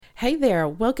Hey there,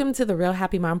 welcome to the Real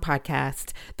Happy Mom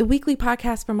Podcast, the weekly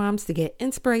podcast for moms to get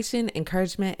inspiration,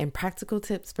 encouragement, and practical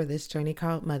tips for this journey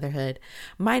called motherhood.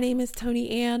 My name is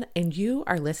Tony Ann, and you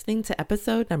are listening to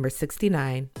episode number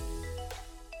 69.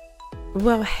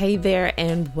 Well, hey there,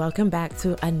 and welcome back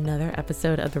to another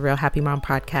episode of the Real Happy Mom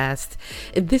Podcast.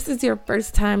 If this is your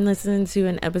first time listening to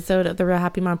an episode of the Real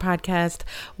Happy Mom Podcast,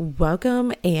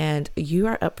 welcome, and you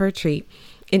are up for a treat.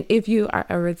 And if you are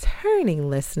a returning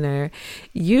listener,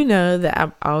 you know that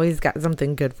I've always got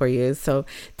something good for you. So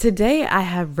today I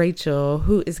have Rachel,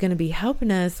 who is going to be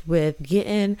helping us with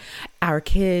getting our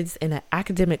kids in an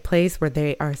academic place where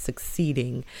they are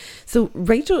succeeding. So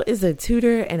Rachel is a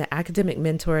tutor and an academic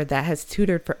mentor that has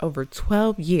tutored for over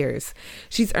 12 years.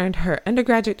 She's earned her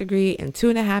undergraduate degree in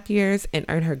 2.5 years and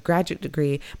earned her graduate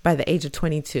degree by the age of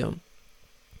 22.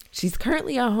 She's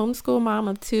currently a homeschool mom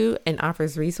of 2 and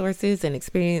offers resources and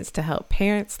experience to help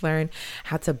parents learn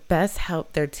how to best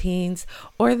help their teens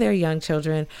or their young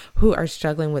children who are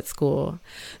struggling with school.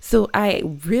 So I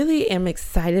really am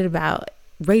excited about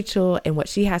Rachel and what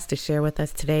she has to share with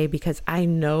us today, because I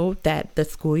know that the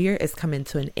school year is coming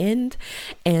to an end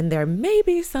and there may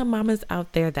be some mamas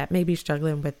out there that may be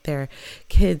struggling with their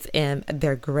kids and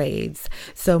their grades.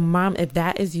 So mom, if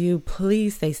that is you,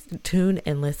 please stay tuned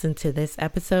and listen to this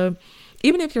episode.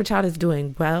 Even if your child is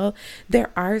doing well, there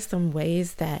are some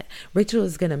ways that Rachel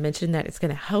is going to mention that it's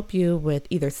going to help you with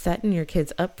either setting your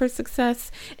kids up for success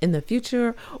in the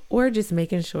future or just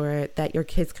making sure that your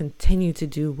kids continue to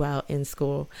do well in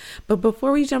school. But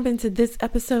before we jump into this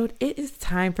episode, it is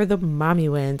time for the Mommy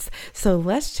Wins. So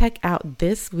let's check out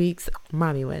this week's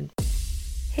Mommy Win.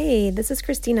 Hey, this is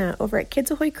Christina over at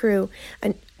Kids Ahoy Crew.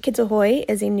 Kids Ahoy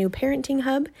is a new parenting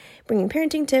hub, bringing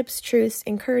parenting tips, truths,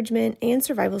 encouragement, and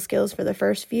survival skills for the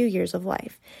first few years of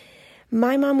life.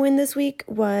 My mom win this week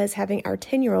was having our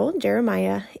 10-year-old,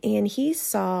 Jeremiah, and he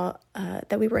saw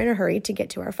that we were in a hurry to get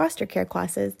to our foster care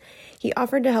classes. He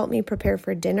offered to help me prepare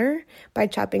for dinner by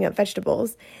chopping up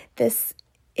vegetables. He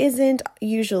isn't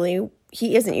usually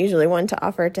one to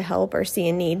offer to help or see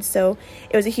a need, so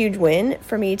it was a huge win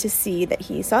for me to see that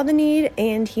he saw the need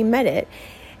and he met it.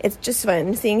 It's just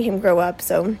fun seeing him grow up,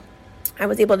 so I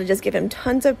was able to just give him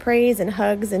tons of praise and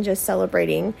hugs and just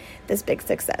celebrating this big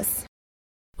success.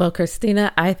 Well,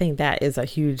 Christina, I think that is a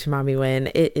huge mommy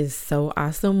win. It is so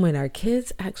awesome when our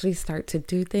kids actually start to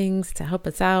do things to help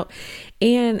us out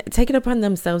and take it upon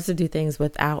themselves to do things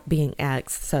without being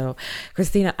asked. So,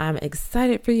 Christina, I'm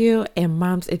excited for you. And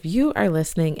moms, if you are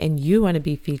listening and you want to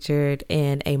be featured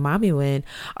in a mommy win,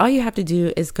 all you have to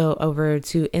do is go over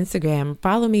to Instagram,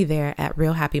 follow me there at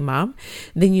Real Happy Mom.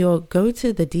 Then you'll go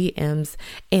to the DMs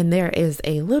and there is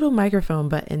a little microphone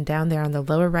button down there on the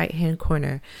lower right-hand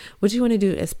corner. What you want to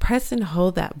do is press and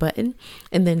hold that button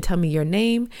and then tell me your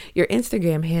name, your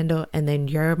Instagram handle, and then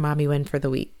your mommy win for the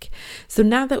week. So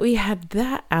now that we have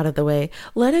that out of the way,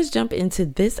 let us jump into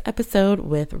this episode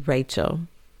with Rachel.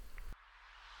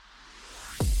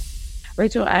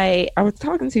 Rachel, I was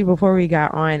talking to you before we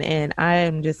got on, and I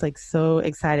am just so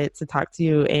excited to talk to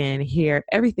you and hear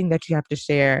everything that you have to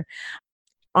share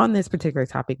on this particular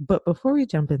topic. But before we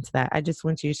jump into that, I just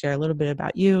want you to share a little bit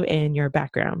about you and your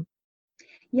background.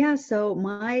 Yeah, so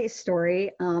my story,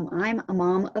 I'm a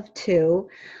mom of 2.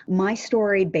 My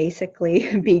story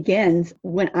basically begins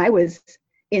when I was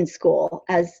in school.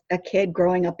 As a kid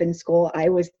growing up in school, I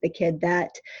was the kid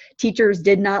that teachers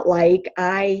did not like.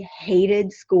 I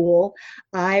hated school.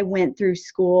 I went through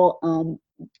school,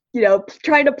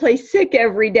 trying to play sick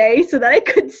every day so that I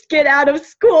could get out of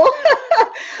school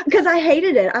because I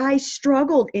hated it. I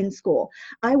struggled in school.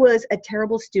 I was a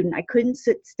terrible student. I couldn't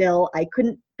sit still. I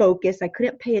couldn't focus. I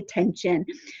couldn't pay attention.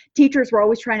 Teachers were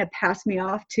always trying to pass me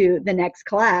off to the next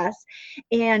class.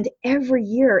 And every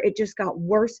year it just got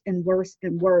worse and worse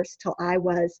and worse till I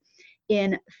was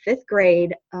in 5th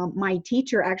grade. My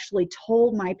teacher actually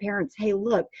told my parents, hey,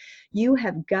 look, you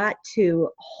have got to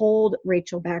hold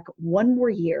Rachel back one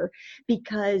more year,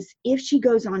 because if she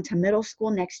goes on to middle school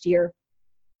next year,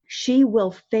 she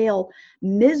will fail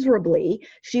miserably.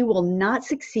 She will not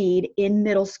succeed in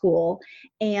middle school,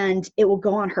 and it will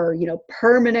go on her,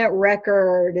 permanent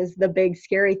record is the big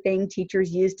scary thing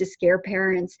teachers use to scare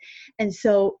parents. And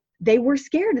so they were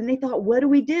scared and they thought, what do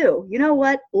we do? You know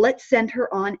what? Let's send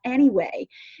her on anyway.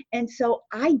 And so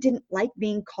I didn't like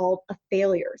being called a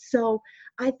failure. So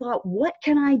I thought, what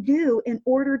can I do in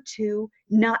order to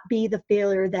not be the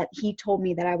failure that he told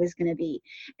me that I was going to be?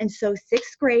 And so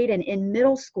 6th grade and in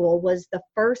middle school was the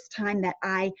first time that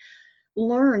I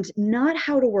learned not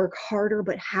how to work harder,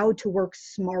 but how to work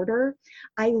smarter.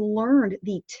 I learned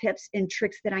the tips and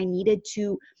tricks that I needed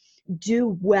to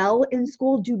do well in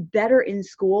school, do better in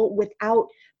school without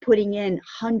putting in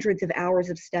hundreds of hours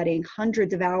of studying,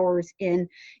 hundreds of hours in,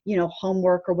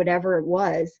 homework or whatever it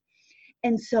was.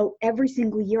 And so every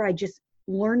single year I just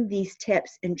learned these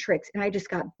tips and tricks, and I just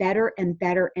got better and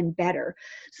better and better.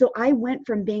 So I went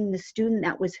from being the student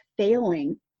that was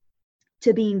failing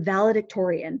to being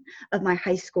valedictorian of my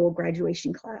high school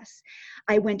graduation class.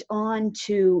 I went on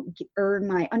to earn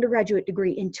my undergraduate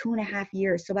degree in 2.5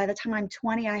 years. So by the time I'm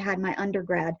 20, I had my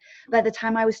undergrad. By the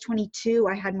time I was 22,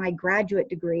 I had my graduate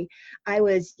degree. I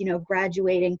was,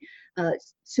 graduating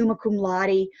summa cum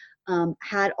laude,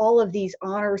 had all of these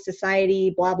honor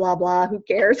society, blah, blah, blah, who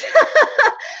cares?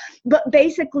 But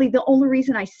basically the only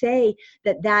reason I say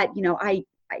that,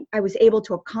 I was able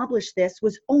to accomplish this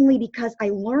was only because I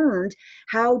learned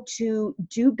how to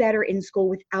do better in school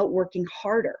without working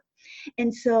harder.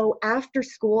 And so after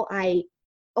school, I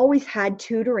always had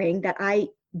tutoring that I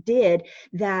did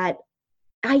that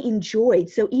I enjoyed.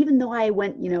 So even though I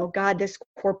went, got this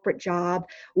corporate job,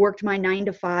 worked my 9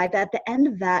 to 5, at the end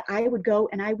of that, I would go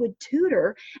and I would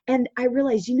tutor. And I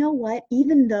realized, you know what,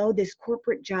 even though this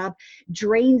corporate job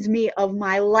drains me of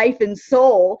my life and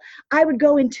soul, I would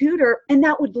go and tutor and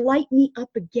that would light me up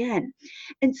again.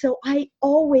 And so I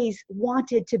always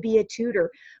wanted to be a tutor.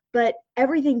 But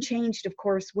everything changed, of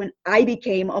course, when I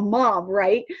became a mom,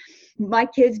 right? My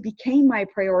kids became my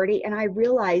priority. And I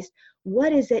realized,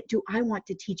 what is it do I want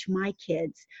to teach my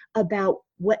kids about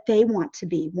what they want to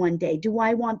be one day? Do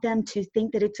I want them to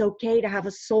think that it's okay to have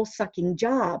a soul-sucking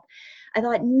job? I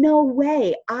thought, no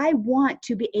way. I want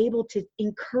to be able to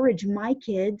encourage my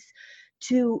kids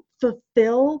to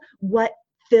fulfill what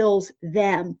fills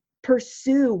them,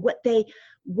 pursue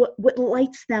what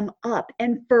lights them up.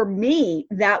 And for me,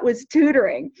 that was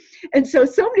tutoring. And so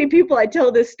many people I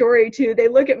tell this story to, they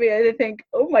look at me and they think,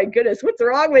 oh my goodness, what's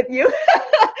wrong with you?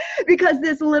 Because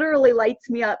this literally lights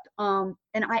me up. And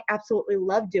I absolutely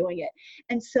love doing it.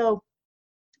 And so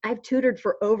I've tutored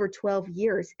for over 12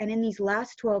 years. And in these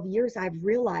last 12 years, I've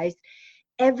realized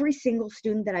every single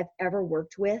student that I've ever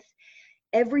worked with,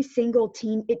 every single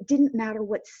team, it didn't matter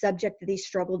what subject that they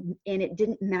struggled in. It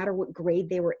didn't matter what grade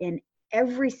they were in.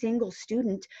 Every single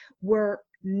student were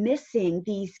missing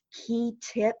these key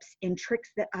tips and tricks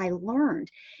that I learned.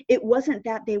 It wasn't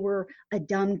that they were a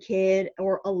dumb kid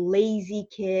or a lazy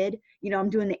kid. I'm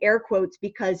doing the air quotes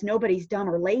because nobody's dumb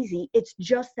or lazy. It's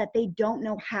just that they don't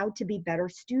know how to be better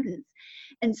students.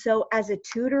 And so as a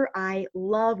tutor, I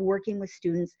love working with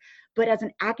students. But as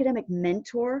an academic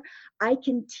mentor, I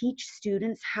can teach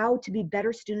students how to be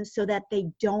better students so that they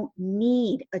don't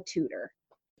need a tutor.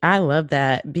 I love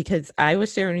that because I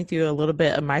was sharing with you a little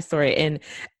bit of my story. And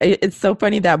it's so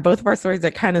funny that both of our stories are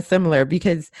kind of similar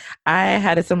because I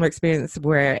had a similar experience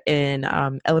where in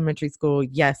elementary school,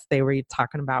 yes, they were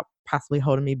talking about possibly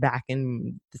holding me back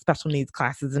in the special needs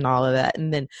classes and all of that.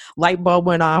 And then light bulb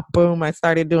went off, boom, I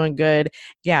started doing good.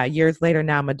 Yeah, years later,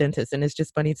 now I'm a dentist. And it's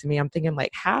just funny to me. I'm thinking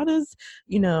like, how does,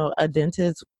 a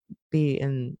dentist be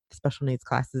in special needs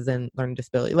classes and learning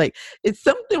disability? Like it's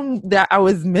something that I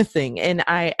was missing. And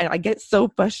I get so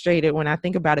frustrated when I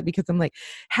think about it because I'm like,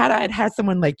 had I had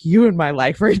someone like you in my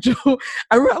life, Rachel,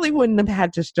 I really wouldn't have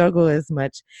had to struggle as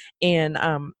much. And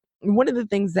one of the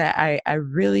things that I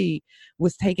really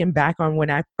was taken back on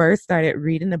when I first started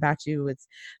reading about you was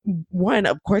one,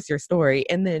 of course, your story,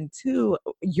 and then two,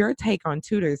 your take on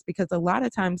tutors, because a lot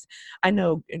of times I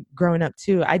know growing up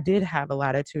too, I did have a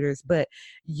lot of tutors, but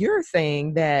you're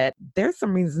saying that there's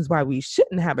some reasons why we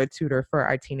shouldn't have a tutor for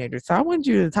our teenagers. So I want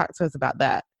you to talk to us about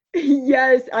that.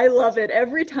 Yes, I love it.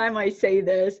 Every time I say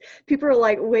this, people are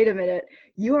like, wait a minute,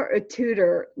 you are a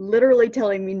tutor, literally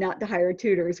telling me not to hire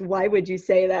tutors. Why would you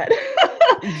say that?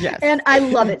 Yes. And I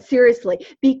love it, seriously,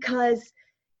 because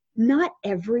not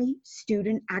every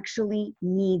student actually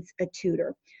needs a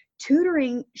tutor.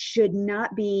 Tutoring should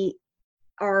not be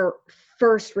our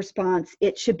first response.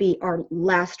 It should be our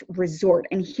last resort.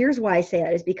 And here's why I say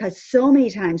that is because so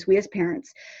many times we as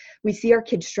parents, we see our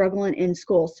kids struggling in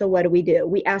school. So what do?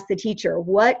 We ask the teacher,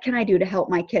 what can I do to help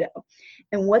my kiddo?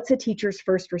 And what's a teacher's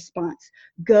first response?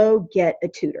 Go get a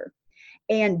tutor.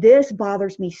 And this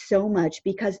bothers me so much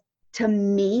because to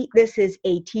me, this is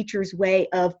a teacher's way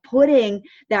of putting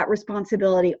that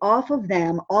responsibility off of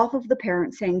them, off of the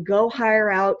parent, saying, go hire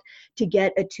out to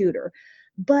get a tutor.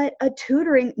 But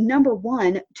number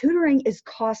one, tutoring is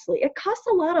costly. It costs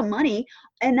a lot of money,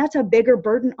 and that's a bigger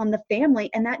burden on the family,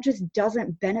 and that just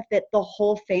doesn't benefit the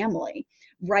whole family,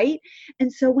 right?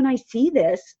 And so when I see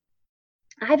this,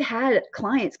 I've had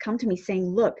clients come to me saying,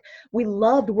 look, we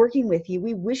loved working with you.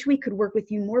 We wish we could work with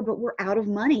you more, but we're out of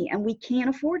money and we can't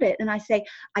afford it. And I say,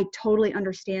 I totally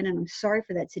understand. And I'm sorry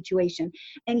for that situation.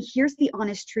 And here's the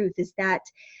honest truth is that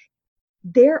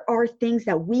there are things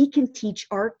that we can teach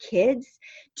our kids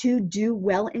to do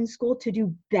well in school, to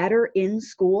do better in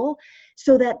school,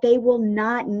 so that they will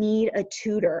not need a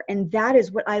tutor. And that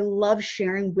is what I love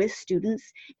sharing with students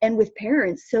and with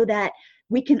parents, so that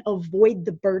we can avoid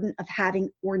the burden of having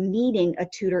or needing a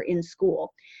tutor in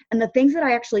school. And the things that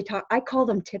I actually talk, I call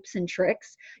them tips and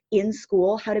tricks in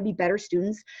school, how to be better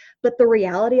students. But the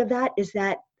reality of that is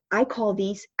that I call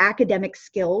these academic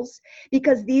skills,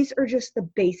 because these are just the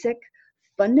basic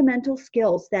fundamental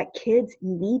skills that kids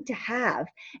need to have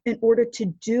in order to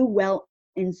do well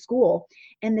in school.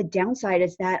 And the downside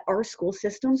is that our school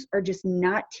systems are just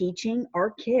not teaching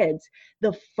our kids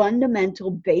the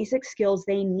fundamental basic skills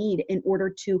they need in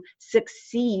order to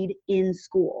succeed in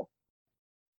school.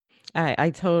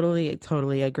 I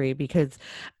totally agree, because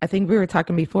I think we were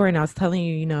talking before and I was telling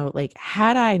you, like,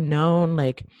 had I known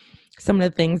like some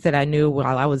of the things that I knew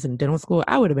while I was in dental school,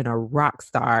 I would have been a rock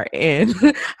star in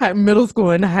middle school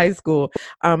and high school.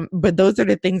 But those are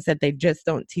the things that they just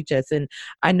don't teach us. And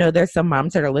I know there's some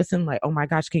moms that are listening like, oh my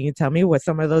gosh, can you tell me what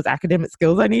some of those academic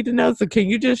skills I need to know? So can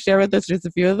you just share with us just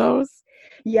a few of those?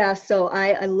 Yeah, so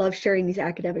I love sharing these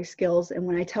academic skills. And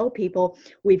when I tell people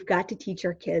we've got to teach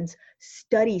our kids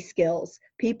study skills,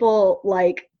 people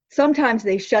like sometimes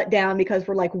they shut down because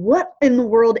we're like, what in the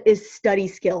world is study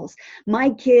skills? My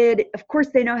kid, of course,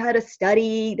 they know how to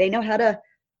study. They know how to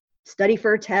study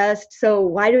for a test. So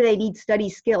why do they need study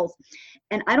skills?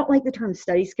 And I don't like the term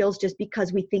study skills just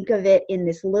because we think of it in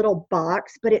this little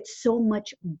box, but it's so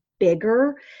much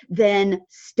bigger than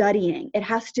studying. It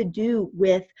has to do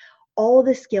with all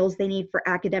the skills they need for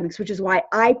academics, which is why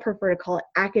I prefer to call it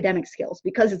academic skills,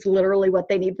 because it's literally what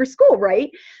they need for school,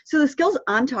 right? So the skills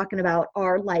I'm talking about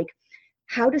are like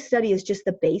how to study is just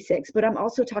the basics, but I'm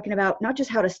also talking about not just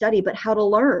how to study, but how to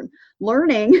learn.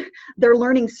 Learning, their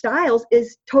learning styles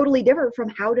is totally different from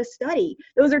how to study.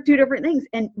 Those are two different things.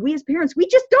 And we as parents, we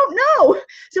just don't know.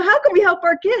 So how can we help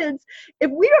our kids if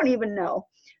we don't even know?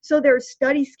 So there's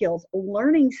study skills,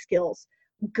 learning skills,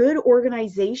 good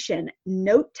organization,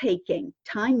 note-taking,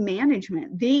 time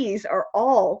management. These are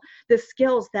all the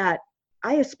skills that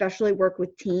I especially work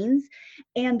with teens.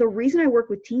 And the reason I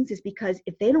work with teens is because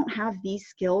if they don't have these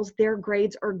skills, their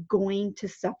grades are going to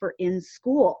suffer in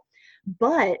school.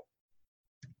 But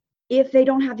if they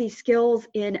don't have these skills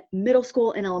in middle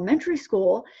school and elementary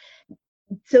school,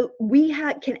 so we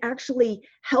can actually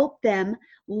help them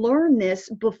learn this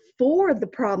before the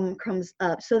problem comes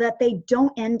up, so that they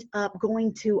don't end up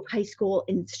going to high school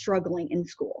and struggling in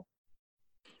school.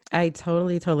 I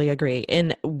totally agree.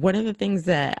 And one of the things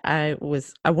that I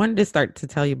wanted to start to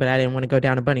tell you, but I didn't want to go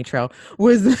down a bunny trail,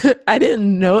 was I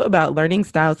didn't know about learning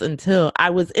styles until I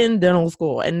was in dental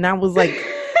school. And I was like,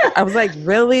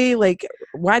 really? Like,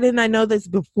 why didn't I know this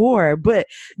before? But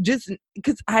just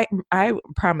because I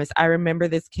promise, I remember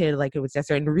this kid like it was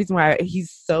yesterday. And the reason why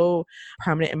he's so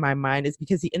prominent in my mind is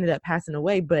because he ended up passing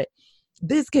away. But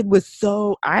this kid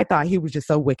I thought he was just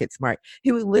so wicked smart.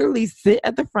 He would literally sit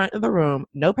at the front of the room,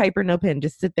 no paper, no pen,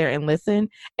 just sit there and listen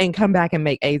and come back and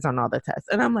make A's on all the tests.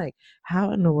 And I'm like,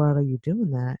 how in the world are you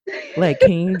doing that? Like,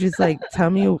 can you just like tell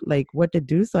me like what to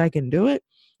do so I can do it?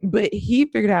 But he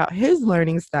figured out his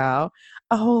learning style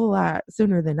a whole lot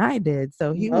sooner than I did.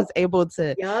 So he was able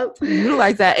to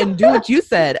utilize that and do what you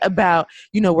said about,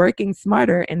 working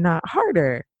smarter and not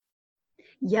harder.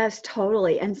 Yes,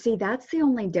 totally. And see, that's the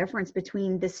only difference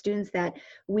between the students that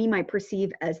we might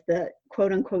perceive as the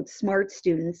quote unquote smart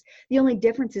students. The only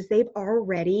difference is they've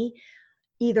already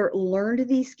either learned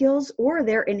these skills or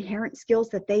they're inherent skills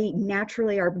that they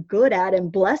naturally are good at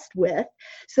and blessed with,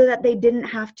 so that they didn't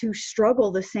have to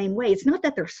struggle the same way. It's not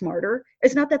that they're smarter.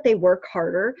 It's not that they work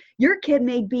harder. Your kid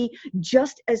may be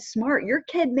just as smart. Your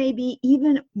kid may be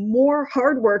even more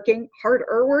harder working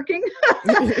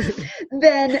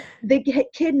than the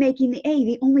kid making the A.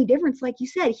 The only difference, like you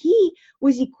said, he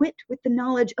was equipped with the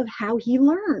knowledge of how he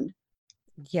learned.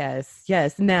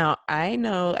 Yes. Now, I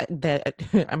know that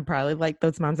I'm probably like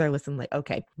those moms are listening like,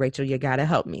 okay, Rachel, you got to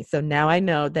help me. So now I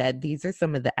know that these are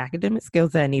some of the academic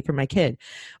skills that I need for my kid.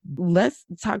 Let's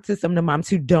talk to some of the moms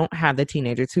who don't have the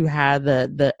teenagers, who have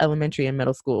the elementary and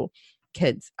middle school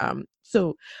kids.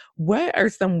 So what are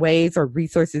some ways or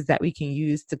resources that we can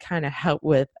use to kind of help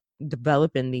with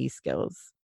developing these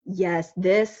skills? Yes,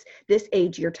 this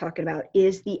age you're talking about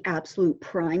is the absolute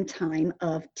prime time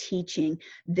of teaching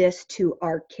this to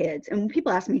our kids. And when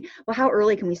people ask me, well, how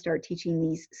early can we start teaching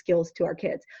these skills to our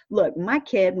kids? Look, my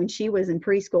kid, when she was in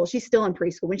preschool, she's still in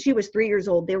preschool. When she was 3 years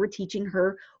old, they were teaching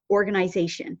her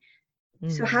organization.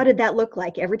 So how did that look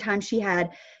like? Every time she had,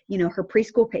 her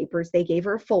preschool papers, they gave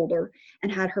her a folder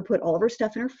and had her put all of her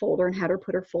stuff in her folder and had her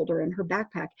put her folder in her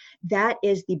backpack. That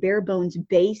is the bare bones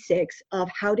basics of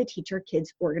how to teach our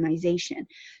kids organization.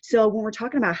 So when we're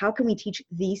talking about how can we teach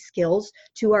these skills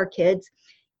to our kids,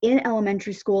 in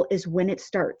elementary school is when it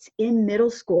starts. In middle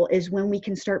school is when we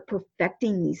can start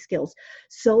perfecting these skills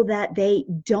so that they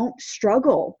don't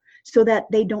struggle. So that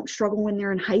they don't struggle when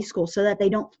they're in high school, so that they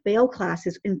don't fail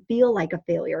classes and feel like a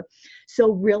failure.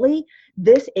 So really,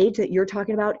 this age that you're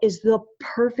talking about is the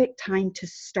perfect time to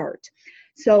start.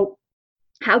 So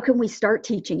how can we start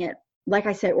teaching it? Like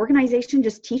I said, organization,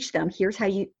 just teach them. Here's how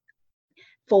you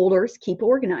folders, keep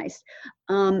organized.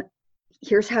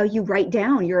 Here's how you write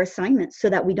down your assignments so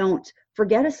that we don't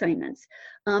forget assignments.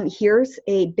 Here's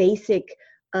a basic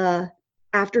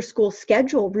after school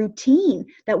schedule routine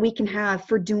that we can have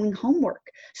for doing homework.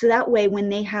 So that way, when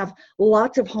they have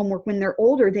lots of homework when they're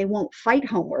older, they won't fight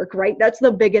homework, right? That's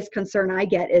the biggest concern I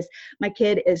get is my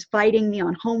kid is fighting me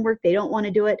on homework. They don't want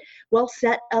to do it. Well,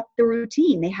 set up the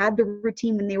routine. They had the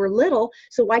routine when they were little.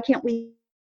 So why can't we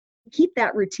keep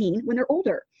that routine when they're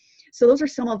older? So those are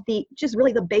some of the just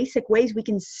really the basic ways we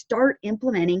can start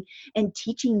implementing and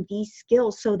teaching these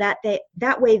skills so that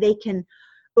that way they can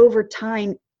over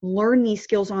time learn these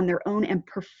skills on their own and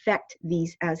perfect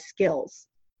these as skills.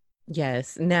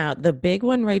 Yes. Now, the big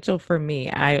one, Rachel, for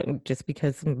me, I just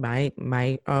because my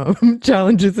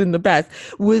challenges in the past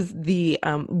was the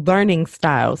learning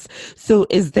styles. So,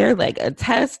 is there like a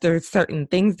test or certain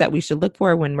things that we should look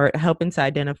for when we're helping to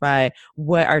identify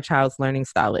what our child's learning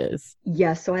style is?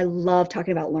 Yes. So I love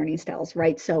talking about learning styles,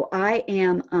 right? So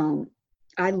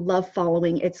I love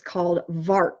following, it's called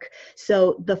VARK.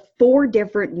 So the 4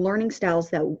 different learning styles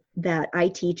that I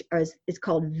teach is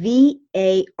called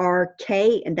VARK,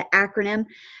 and the acronym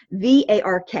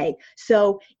VARK.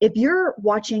 So if you're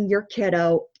watching your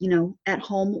kiddo, at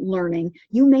home learning,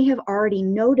 you may have already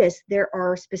noticed there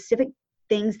are specific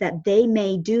things that they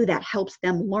may do that helps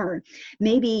them learn.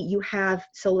 Maybe you have,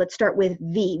 so let's start with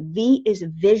V. V is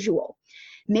visual.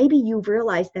 Maybe you've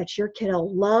realized that your kiddo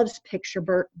loves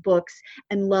picture books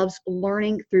and loves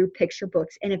learning through picture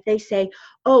books. And if they say,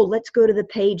 oh, let's go to the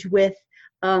page with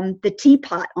the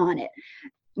teapot on it.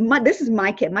 This is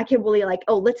my kid. My kid will be like,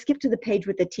 oh, let's skip to the page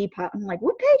with the teapot. I'm like,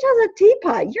 what page has a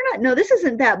teapot? No, this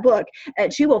isn't that book.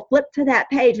 And she will flip to that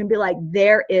page and be like,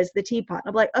 there is the teapot.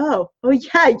 I'm like, oh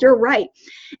yeah, you're right.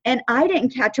 And I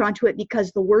didn't catch on to it because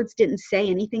the words didn't say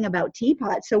anything about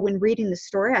teapot. So when reading the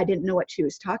story, I didn't know what she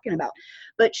was talking about.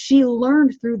 But she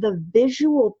learned through the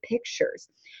visual pictures.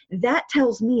 That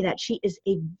tells me that she is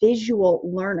a visual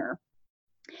learner.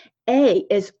 A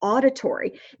is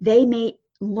auditory. They may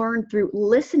learn through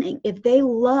listening. If they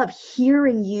love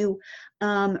hearing you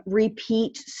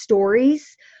repeat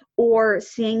stories or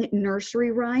sing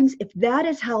nursery rhymes, if that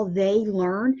is how they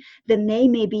learn, then they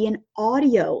may be an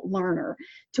audio learner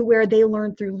to where they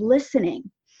learn through listening.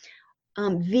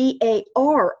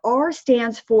 VAR, R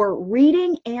stands for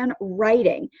reading and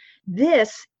writing.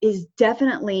 This is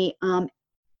definitely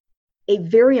a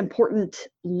very important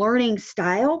learning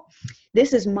style.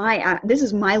 This is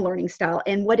my learning style.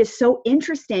 And what is so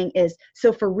interesting is,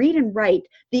 so for read and write,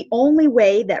 the only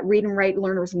way that read and write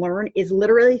learners learn is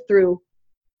literally through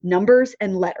numbers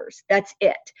and letters. That's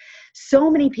it.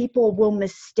 So many people will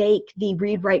mistake the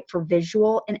read write for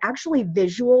visual, and actually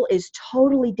visual is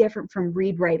totally different from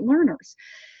read write learners.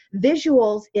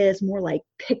 Visuals is more like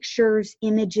pictures,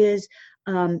 images,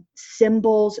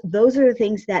 symbols. Those are the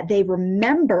things that they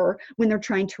remember when they're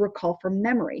trying to recall from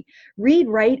memory. Read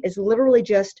write is literally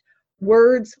just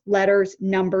words, letters,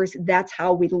 numbers. That's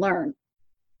how we learn.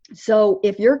 So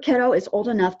if your kiddo is old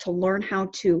enough to learn how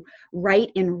to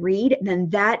write and read, then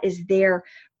that is their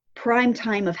prime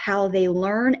time of how they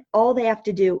learn. All they have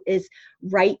to do is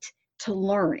write to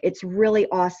learn. It's really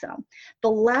awesome.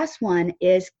 The last one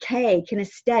is K,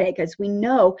 kinesthetic. As we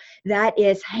know, that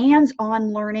is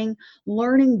hands-on learning,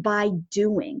 learning by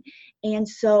doing. And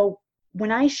so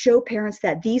when I show parents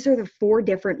that these are the 4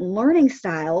 different learning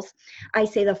styles, I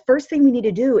say the first thing we need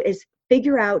to do is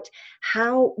figure out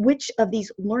which of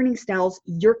these learning styles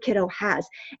your kiddo has.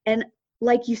 And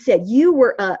like you said, you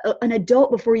were an adult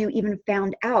before you even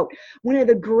found out. One of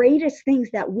the greatest things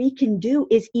that we can do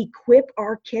is equip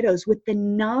our kiddos with the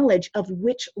knowledge of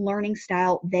which learning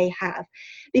style they have.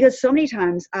 Because so many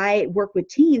times I work with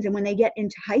teens, and when they get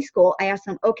into high school, I ask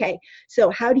them, okay, so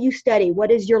how do you study?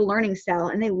 What is your learning style?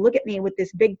 And they look at me with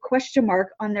this big question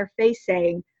mark on their face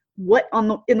saying, what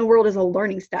in the world is a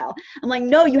learning style? I'm like,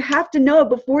 no, you have to know it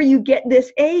before you get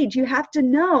this age. You have to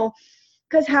know,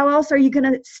 because how else are you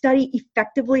going to study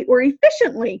effectively or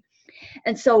efficiently?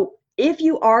 And so if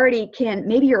you already can,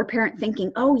 maybe you're a parent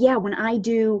thinking, oh yeah, when I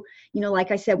do,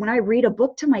 like I said, when I read a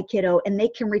book to my kiddo and they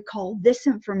can recall this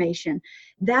information,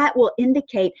 that will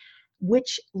indicate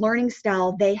which learning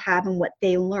style they have and what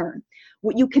they learn.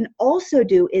 What you can also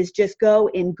do is just go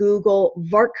and Google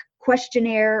VARK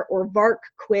questionnaire or VARK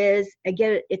quiz.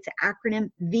 Again, it's an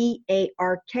acronym,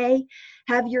 VARK.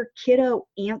 Have your kiddo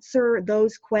answer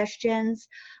those questions.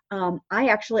 I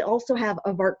actually also have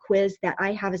a VARK quiz that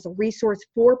I have as a resource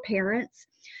for parents.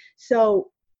 So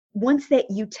once that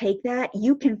you take that,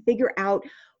 you can figure out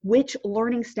which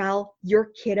learning style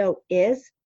your kiddo is.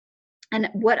 And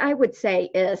what I would say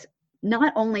is,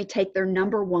 not only take their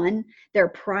number one, their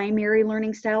primary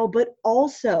learning style, but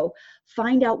also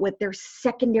find out what their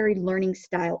secondary learning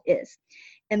style is.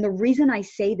 And the reason I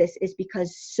say this is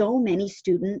because so many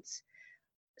students,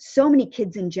 so many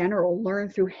kids in general, learn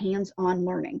through hands-on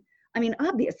learning. I mean,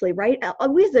 obviously, right?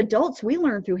 We as adults, we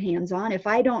learn through hands-on. If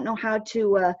I don't know how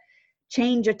to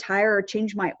change a tire or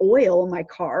change my oil in my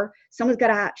car, someone's got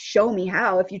to show me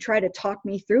how. If you try to talk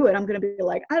me through it, I'm going to be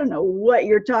like, I don't know what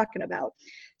you're talking about.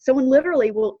 Someone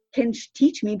literally can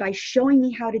teach me by showing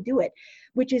me how to do it,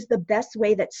 which is the best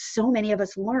way that so many of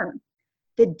us learn.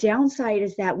 The downside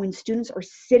is that when students are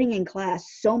sitting in class,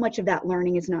 so much of that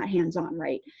learning is not hands-on,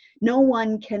 right? No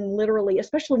one can literally,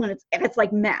 especially when it's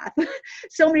like math.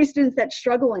 So many students that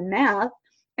struggle in math,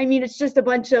 I mean, it's just a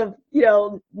bunch of,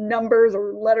 numbers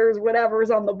or letters, whatever is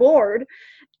on the board.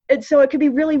 And so it could be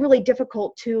really, really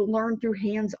difficult to learn through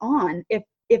hands-on if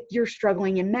you're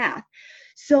struggling in math.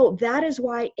 So that is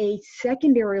why a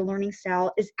secondary learning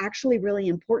style is actually really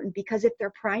important, because if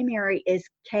their primary is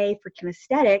K for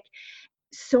kinesthetic,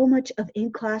 so much of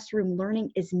in-classroom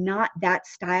learning is not that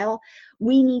style.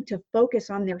 We need to focus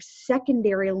on their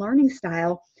secondary learning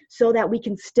style so that we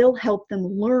can still help them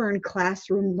learn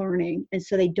classroom learning and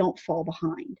so they don't fall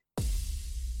behind.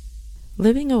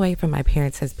 Living away from my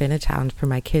parents has been a challenge for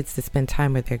my kids to spend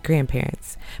time with their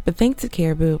grandparents. But thanks to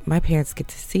Caribou, my parents get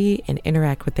to see and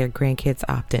interact with their grandkids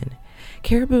often.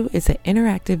 Caribou is an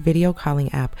interactive video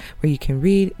calling app where you can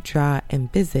read, draw,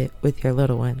 and visit with your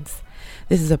little ones.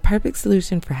 This is a perfect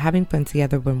solution for having fun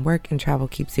together when work and travel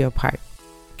keeps you apart.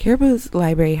 Caribou's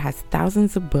library has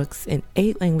thousands of books in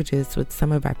 8 languages with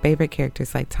some of our favorite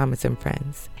characters like Thomas and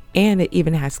Friends. And it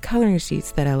even has coloring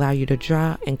sheets that allow you to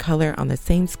draw and color on the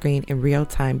same screen in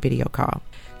real-time video call.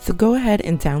 So go ahead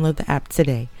and download the app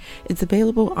today. It's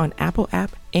available on Apple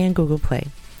App and Google Play.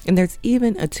 And there's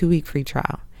even a 2-week free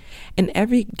trial. And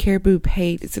every Caribou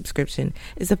paid subscription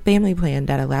is a family plan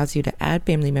that allows you to add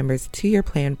family members to your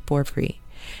plan for free.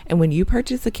 And when you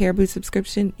purchase a Caribou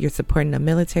subscription, you're supporting a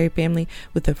military family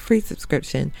with a free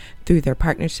subscription through their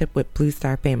partnership with Blue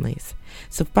Star Families.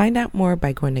 So find out more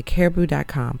by going to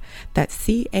caribou.com. That's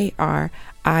CARIBU.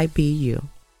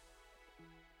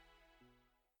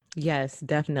 Yes,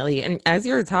 definitely. And as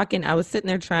you were talking, I was sitting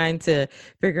there trying to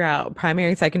figure out primary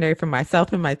and secondary for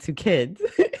myself and my 2 kids.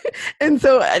 And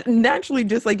so naturally,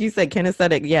 just like you said,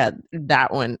 kinesthetic,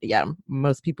 that one,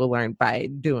 most people learn by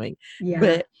doing. Yeah.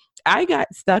 But I got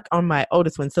stuck on my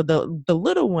oldest one. So the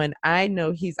little one, I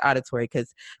know he's auditory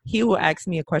because he will ask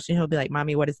me a question. He'll be like,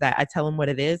 Mommy, what is that? I tell him what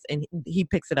it is, and he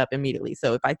picks it up immediately.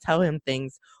 So if I tell him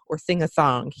things or sing a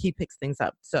song, he picks things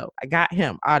up. So I got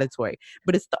him auditory.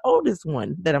 But it's the oldest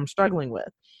one that I'm struggling with,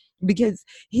 because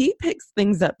he picks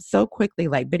things up so quickly,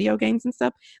 like video games and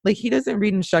stuff. Like, he doesn't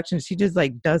read instructions. He just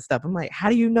like does stuff. I'm like, how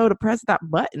do you know to press that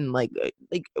button? Like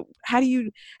how do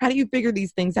you figure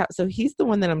these things out? So he's the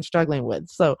one that I'm struggling with.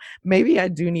 So maybe I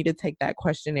do need to take that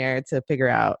questionnaire to figure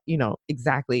out,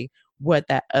 exactly what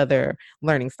that other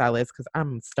learning style is, because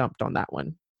I'm stumped on that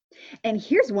one. And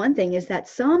here's one thing is that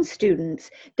some students,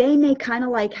 they may kind of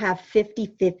like have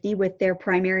 50-50 with their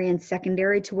primary and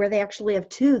secondary, to where they actually have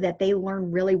 2 that they learn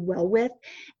really well with.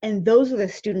 And those are the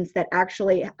students that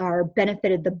actually are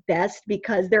benefited the best,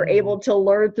 because they're able to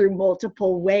learn through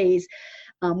multiple ways,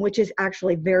 which is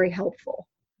actually very helpful.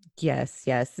 Yes,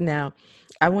 yes. Now,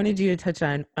 I wanted you to touch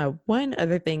on one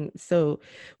other thing. So,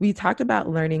 we talked about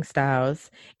learning styles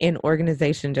and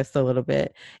organization just a little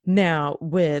bit. Now,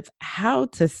 with how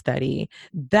to study,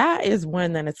 that is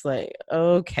one that it's like,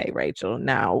 okay, Rachel,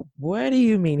 now what do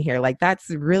you mean here? Like, that's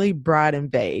really broad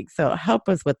and vague. So, help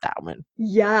us with that one.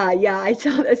 Yeah. I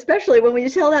tell, especially when we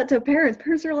tell that to parents,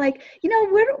 parents are like,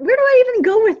 where do I even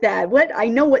go with that? I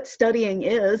know what studying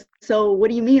is. So what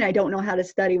do you mean I don't know how to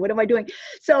study? What am I doing?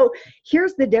 So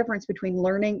here's the difference between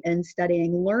learning and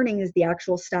studying. Learning is the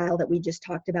actual style that we just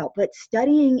talked about, but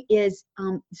studying is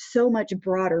so much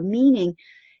broader, meaning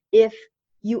if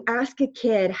you ask a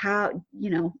kid how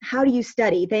do you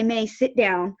study, they may sit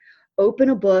down,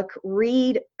 open a book,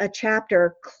 read a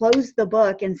chapter, close the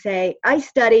book and say, I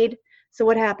studied. So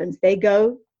what happens? They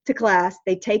go to class,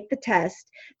 they take the test,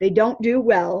 they don't do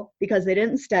well because they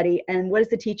didn't study. And what does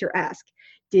the teacher ask?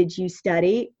 Did you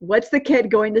study? What's the kid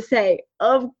going to say?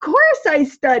 Of course I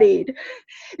studied,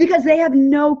 because they have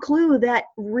no clue that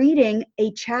reading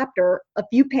a chapter, a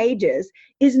few pages,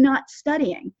 is not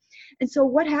studying. And so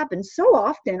what happens? So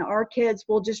often our kids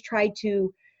will just try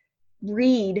to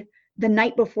read the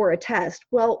night before a test.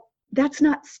 Well, that's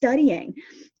not studying.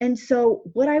 And so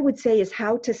what I would say is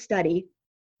how to study.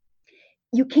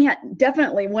 You can't,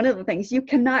 definitely one of the things, you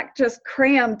cannot just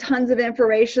cram tons of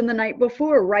information the night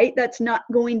before, right? That's not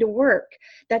going to work.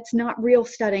 That's not real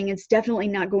studying. It's definitely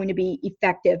not going to be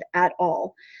effective at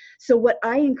all. So what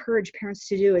I encourage parents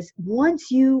to do is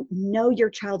once you know your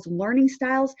child's learning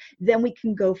styles, then we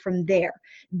can go from there.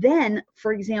 Then,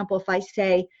 for example, if I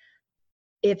say,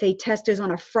 if a test is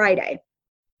on a Friday,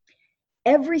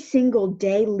 every single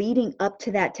day leading up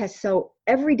to that test. So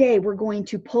every day we're going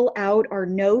to pull out our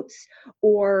notes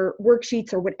or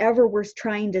worksheets or whatever we're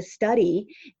trying to study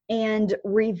and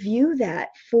review that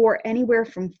for anywhere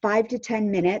from 5 to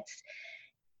 10 minutes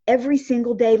every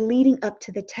single day leading up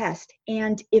to the test.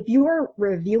 And if you are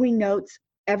reviewing notes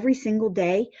every single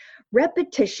day,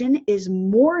 repetition is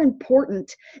more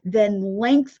important than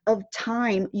length of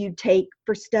time you take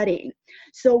for studying.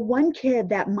 So one kid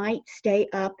that might stay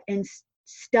up and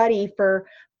study for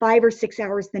 5 or 6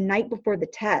 hours the night before the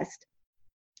test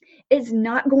is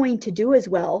not going to do as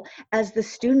well as the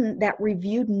student that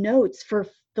reviewed notes for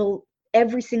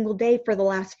every single day for the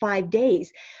last 5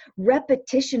 days.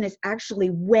 Repetition is actually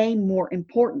way more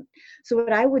important. So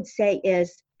what I would say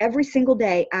is every single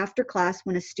day after class,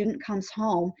 when a student comes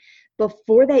home,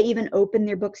 before they even open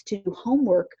their books to do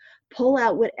homework, pull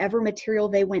out whatever material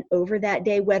they went over that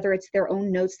day, whether it's their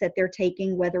own notes that they're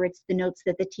taking, whether it's the notes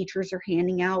that the teachers are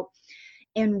handing out,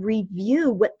 and review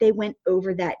what they went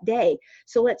over that day.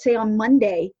 So let's say on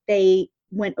Monday, they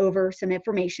went over some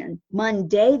information.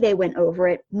 Monday, they went over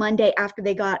it. Monday, after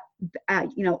they got,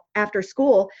 after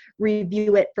school,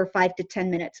 review it for 5 to 10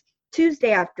 minutes.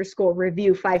 Tuesday after school,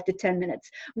 review 5 to 10 minutes.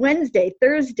 Wednesday,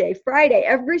 Thursday, Friday,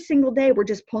 every single day, we're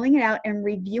just pulling it out and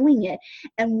reviewing it.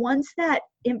 And once that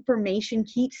information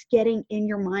keeps getting in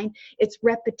your mind, it's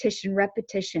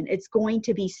repetition. It's going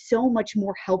to be so much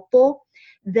more helpful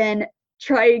than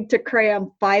trying to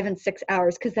cram 5 and 6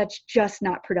 hours, because that's just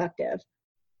not productive.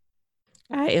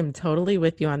 I am totally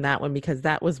with you on that one, because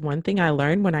that was one thing I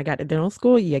learned when I got to dental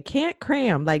school. You can't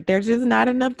cram, like there's just not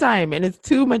enough time and it's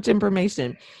too much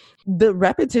information. The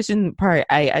repetition part,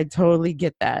 I totally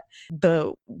get that.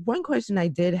 The one question I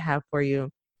did have for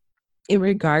you in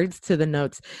regards to the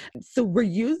notes, so we're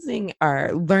using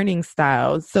our learning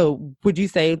styles. So would you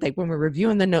say, like, when we're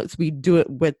reviewing the notes, we do it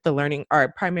with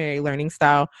our primary learning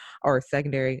style, or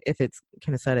secondary if it's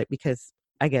kinesthetic, because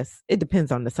I guess it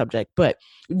depends on the subject. But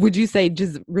would you say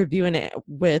just reviewing it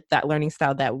with that learning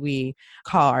style that we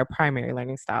call our primary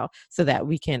learning style, so that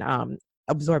we can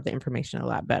absorb the information a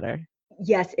lot better?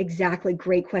 Yes, exactly.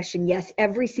 Great question. Yes,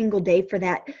 every single day for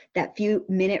that few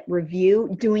minute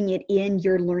review, doing it in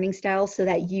your learning style so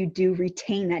that you do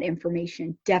retain that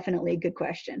information. Definitely a good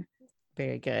question.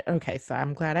 Very good. Okay, so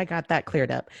I'm glad I got that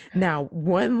cleared up. Now,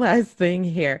 one last thing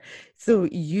here. So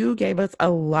you gave us a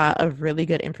lot of really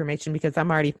good information, because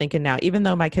I'm already thinking now, even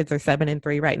though my kids are 7 and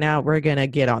 3 right now, we're going to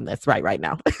get on this right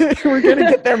now. We're going to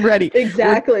get them ready.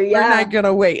 Exactly. We're not going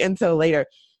to wait until later.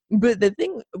 But the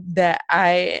thing that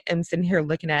I am sitting here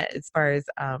looking at, as far as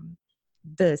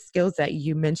the skills that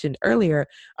you mentioned earlier,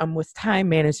 was time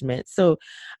management. So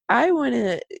I want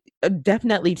to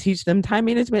definitely teach them time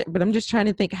management, but I'm just trying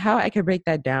to think how I could break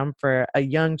that down for a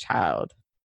young child.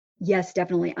 Yes,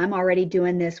 definitely. I'm already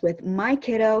doing this with my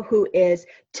kiddo, who is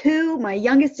 2. My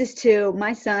youngest is 2.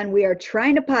 My son, we are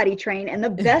trying to potty train. And the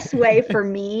best way for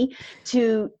me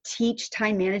to teach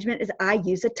time management is I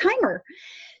use a timer.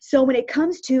 So when it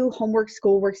comes to homework,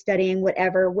 schoolwork, studying,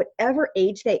 whatever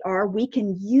age they are, we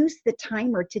can use the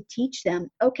timer to teach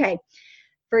them. Okay,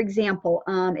 for example,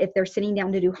 if they're sitting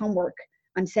down to do homework,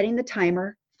 I'm setting the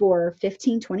timer for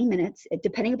 15, 20 minutes.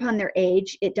 Depending upon their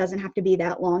age, it doesn't have to be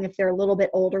that long. If they're a little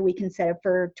bit older, we can set it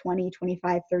for 20,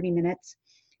 25, 30 minutes.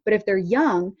 But if they're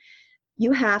young,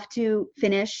 you have to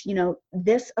finish,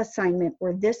 this assignment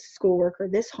or this schoolwork or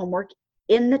this homework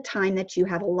in the time that you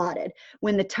have allotted.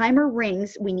 When the timer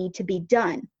rings, we need to be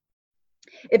done.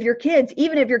 Even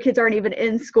if your kids aren't even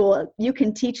in school, you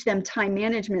can teach them time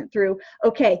management through,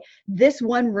 okay, this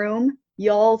one room,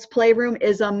 y'all's playroom,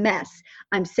 is a mess.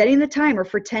 I'm setting the timer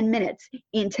for 10 minutes.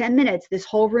 In 10 minutes, this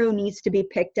whole room needs to be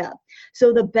picked up.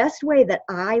 So the best way that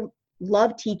I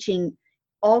love teaching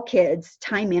all kids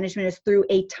time management is through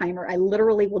a timer. I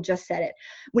literally will just set it.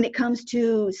 When it comes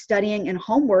to studying and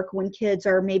homework, when kids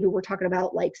are, maybe we're talking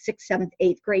about like 6th, 7th,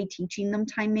 8th grade, teaching them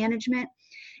time management,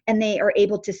 and they are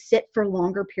able to sit for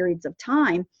longer periods of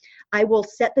time, I will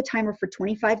set the timer for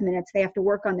 25 minutes. They have to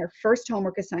work on their first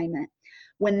homework assignment.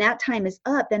 When that time is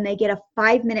up, then they get a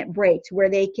 5-minute break where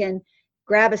they can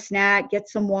grab a snack, get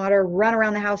some water, run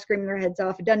around the house screaming their heads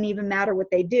off. It doesn't even matter what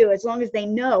they do, as long as they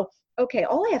know, okay,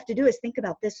 all I have to do is think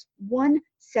about this one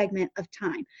segment of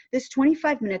time. This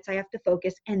 25 minutes I have to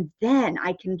focus, and then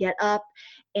I can get up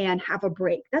and have a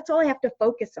break. That's all I have to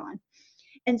focus on.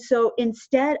 And so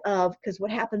instead of, because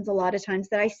what happens a lot of times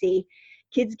that I see,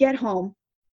 kids get home,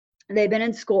 they've been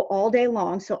in school all day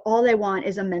long, so all they want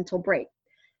is a mental break.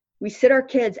 We sit our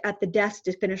kids at the desk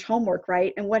to finish homework,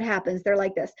 right? And what happens? They're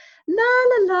like this, la,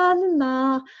 la, la, la,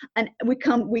 la. And we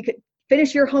could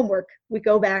finish your homework. We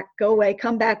go back, go away,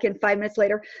 come back in 5 minutes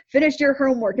later, finish your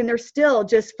homework. And they're still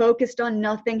just focused on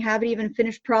nothing, haven't even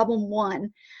finished problem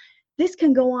 1. This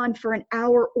can go on for an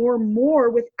hour or more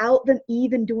without them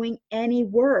even doing any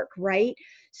work, right?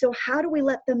 So how do we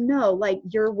let them know, like,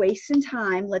 you're wasting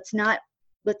time. Let's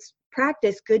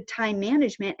practice good time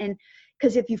management. And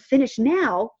because if you finish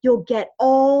now, you'll get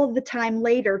all the time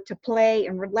later to play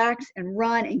and relax and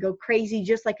run and go crazy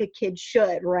just like a kid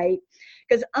should, right?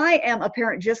 Because I am a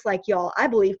parent just like y'all. I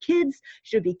believe kids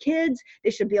should be kids. They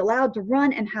should be allowed to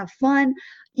run and have fun.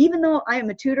 Even though I am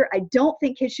a tutor, I don't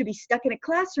think kids should be stuck in a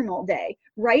classroom all day,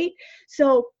 right?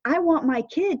 So I want my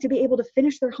kid to be able to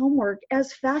finish their homework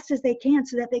as fast as they can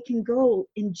so that they can go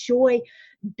enjoy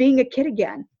being a kid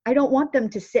again. I don't want them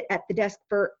to sit at the desk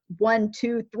for 1,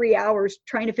 2, 3 hours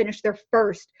trying to finish their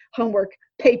first homework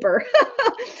paper.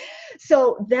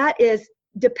 So that is,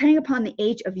 depending upon the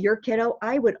age of your kiddo,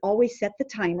 I would always set the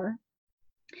timer.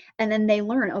 And then they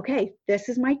learn, okay, this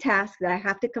is my task that I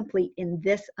have to complete in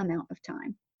this amount of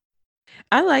time.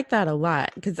 I like that a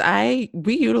lot because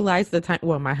we utilize the time.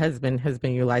 Well, my husband has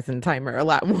been utilizing the timer a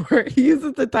lot more. He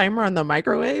uses the timer on the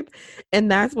microwave, and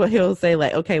that's what he'll say,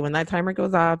 like, okay, when that timer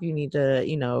goes off, you need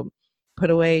to, put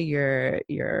away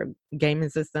your gaming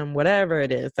system, whatever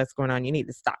it is that's going on, you need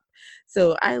to stop.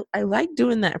 So I like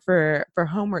doing that for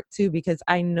homework too, because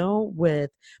I know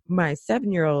with my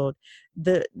 7-year-old,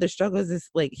 the struggle is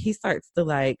like he starts to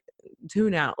like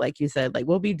tune out, like you said. Like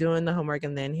we'll be doing the homework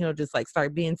and then he'll just like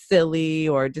start being silly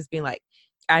or just being like,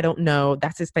 I don't know.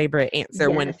 That's his favorite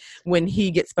answer. Yes. When he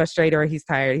gets frustrated or he's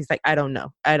tired, he's like, I don't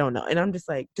know. And I'm just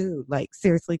like, dude, like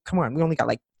seriously, come on. We only got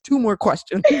like 2 more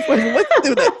questions. Like, let's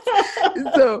do this.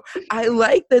 So I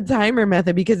like the timer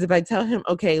method because if I tell him,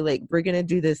 okay, like we're going to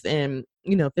do this in,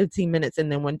 15 minutes.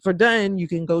 And then when we're done, you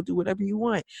can go do whatever you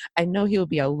want. I know he'll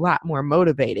be a lot more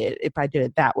motivated if I did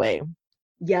it that way.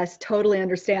 Yes, totally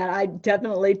understand.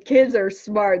 Kids are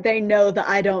smart. They know that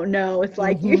I don't know. It's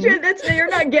like, you're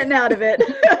not getting out of it.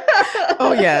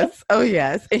 Oh,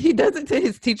 yes. And he does it to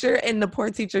his teacher, and the poor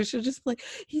teacher should just be like,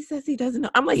 he says he doesn't know.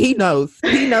 I'm like, he knows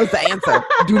the answer.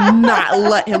 Do not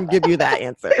let him give you that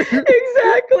answer.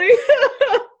 Exactly.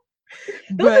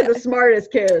 Those are the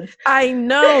smartest kids. I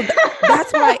know.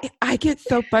 That's why I get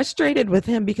so frustrated with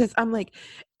him because I'm like,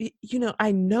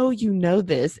 I know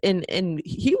this. And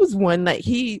he was one that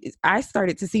I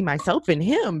started to see myself in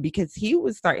him because he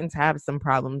was starting to have some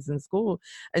problems in school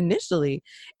initially.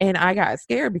 And I got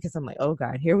scared because I'm like, oh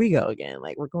God, here we go again.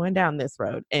 Like we're going down this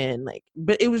road. And like,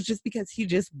 but it was just because he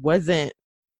just wasn't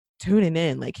tuning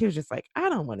in. Like he was just like, I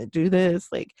don't want to do this.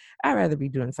 Like I'd rather be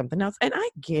doing something else. And I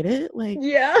get it. Like,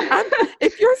 yeah,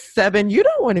 if you're 7, you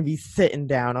don't want to be sitting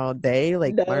down all day,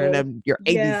 like learning your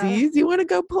ABCs. Yeah. You want to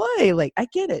go play. Like I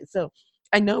get it. So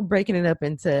I know breaking it up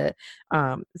into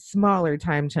smaller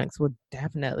time chunks would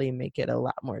definitely make it a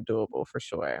lot more doable for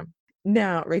sure.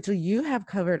 Now, Rachel, you have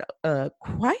covered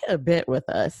quite a bit with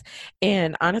us.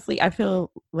 And honestly, I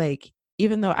feel like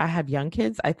even though I have young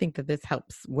kids, I think that this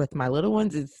helps with my little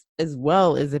ones as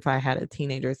well as if I had a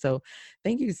teenager. So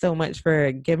thank you so much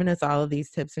for giving us all of these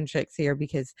tips and tricks here,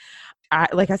 because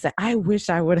like I said, I wish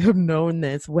I would have known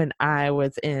this when I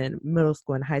was in middle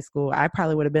school and high school. I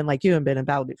probably would have been like you and been a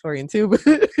valedictorian too, but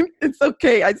it's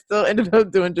okay. I still ended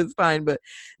up doing just fine. But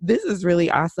this is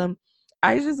really awesome.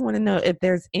 I just want to know if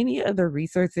there's any other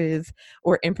resources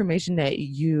or information that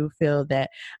you feel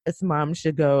that us moms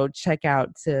should go check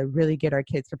out to really get our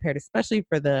kids prepared, especially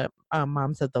for the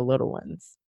moms of the little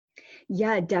ones.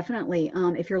 Yeah, definitely.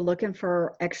 If you're looking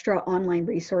for extra online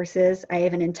resources, I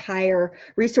have an entire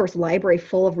resource library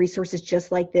full of resources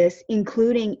just like this,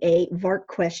 including a VARK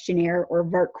questionnaire or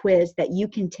VARK quiz that you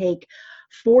can take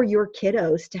for your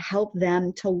kiddos to help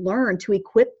them to learn, to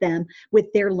equip them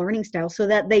with their learning style so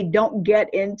that they don't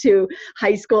get into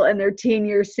high school and their teen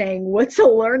years saying, "What's a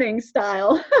learning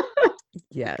style?"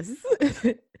 Yes.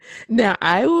 Now,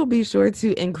 I will be sure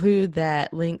to include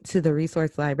that link to the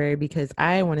resource library because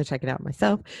I want to check it out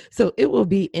myself. So it will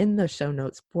be in the show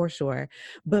notes for sure.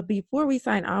 But before we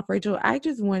sign off, Rachel, I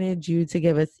just wanted you to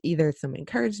give us either some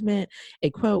encouragement, a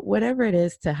quote, whatever it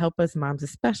is to help us moms,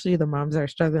 especially the moms that are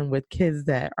struggling with kids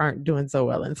that aren't doing so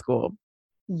well in school.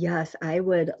 Yes, I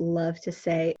would love to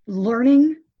say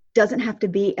learning doesn't have to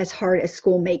be as hard as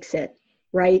school makes it,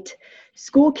 right?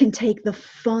 School can take the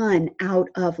fun out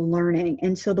of learning.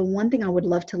 And so the one thing I would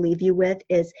love to leave you with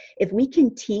is if we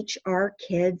can teach our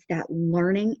kids that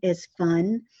learning is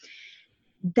fun,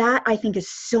 that I think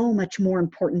is so much more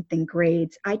important than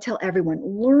grades. I tell everyone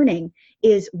learning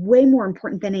is way more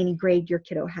important than any grade your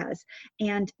kiddo has.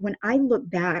 And when I look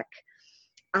back,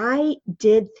 I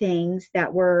did things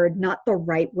that were not the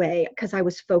right way because I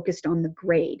was focused on the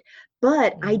grade,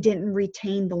 but I didn't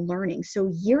retain the learning.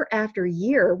 So year after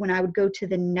year, when I would go to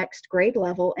the next grade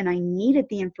level and I needed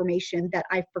the information that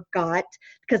I forgot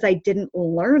because I didn't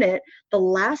learn it the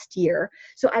last year.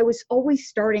 So I was always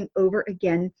starting over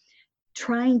again,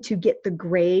 trying to get the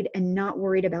grade and not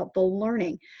worried about the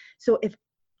learning. So if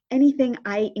anything,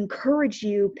 I encourage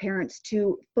you parents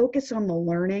to focus on the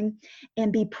learning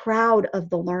and be proud of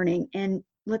the learning, and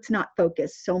let's not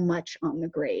focus so much on the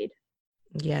grade.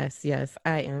 Yes, yes,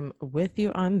 I am with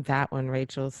you on that one,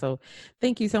 Rachel. So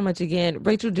thank you so much again.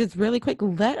 Rachel, just really quick,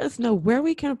 let us know where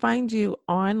we can find you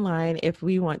online if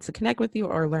we want to connect with you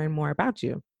or learn more about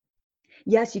you.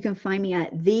 Yes, you can find me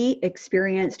at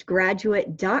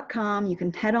theexperiencedgraduate.com. You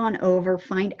can head on over,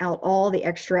 find out all the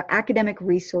extra academic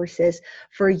resources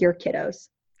for your kiddos.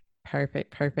 Perfect,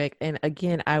 perfect. And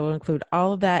again, I will include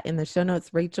all of that in the show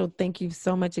notes. Rachel, thank you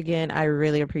so much again. I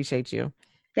really appreciate you.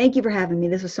 Thank you for having me.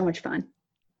 This was so much fun.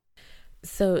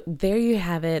 So there you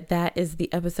have it. That is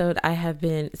the episode I have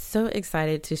been so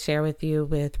excited to share with you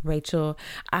with Rachel.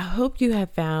 I hope you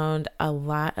have found a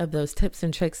lot of those tips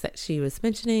and tricks that she was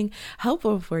mentioning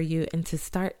helpful for you and to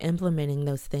start implementing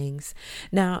those things.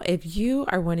 Now, if you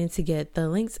are wanting to get the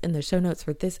links in the show notes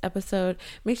for this episode,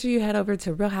 make sure you head over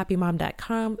to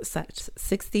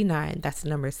realhappymom.com/69. That's the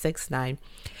number 69.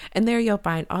 And there you'll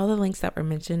find all the links that were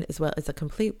mentioned as well as a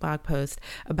complete blog post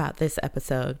about this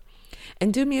episode.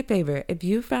 And do me a favor, if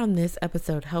you found this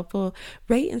episode helpful,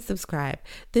 rate and subscribe.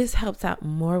 This helps out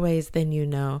more ways than you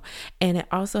know, and it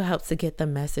also helps to get the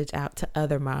message out to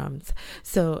other moms.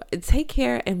 So take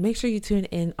care and make sure you tune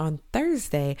in on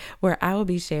Thursday where I will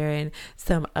be sharing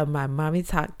some of my Mommy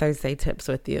Talk Thursday tips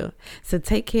with you. So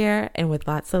take care and with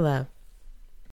lots of love.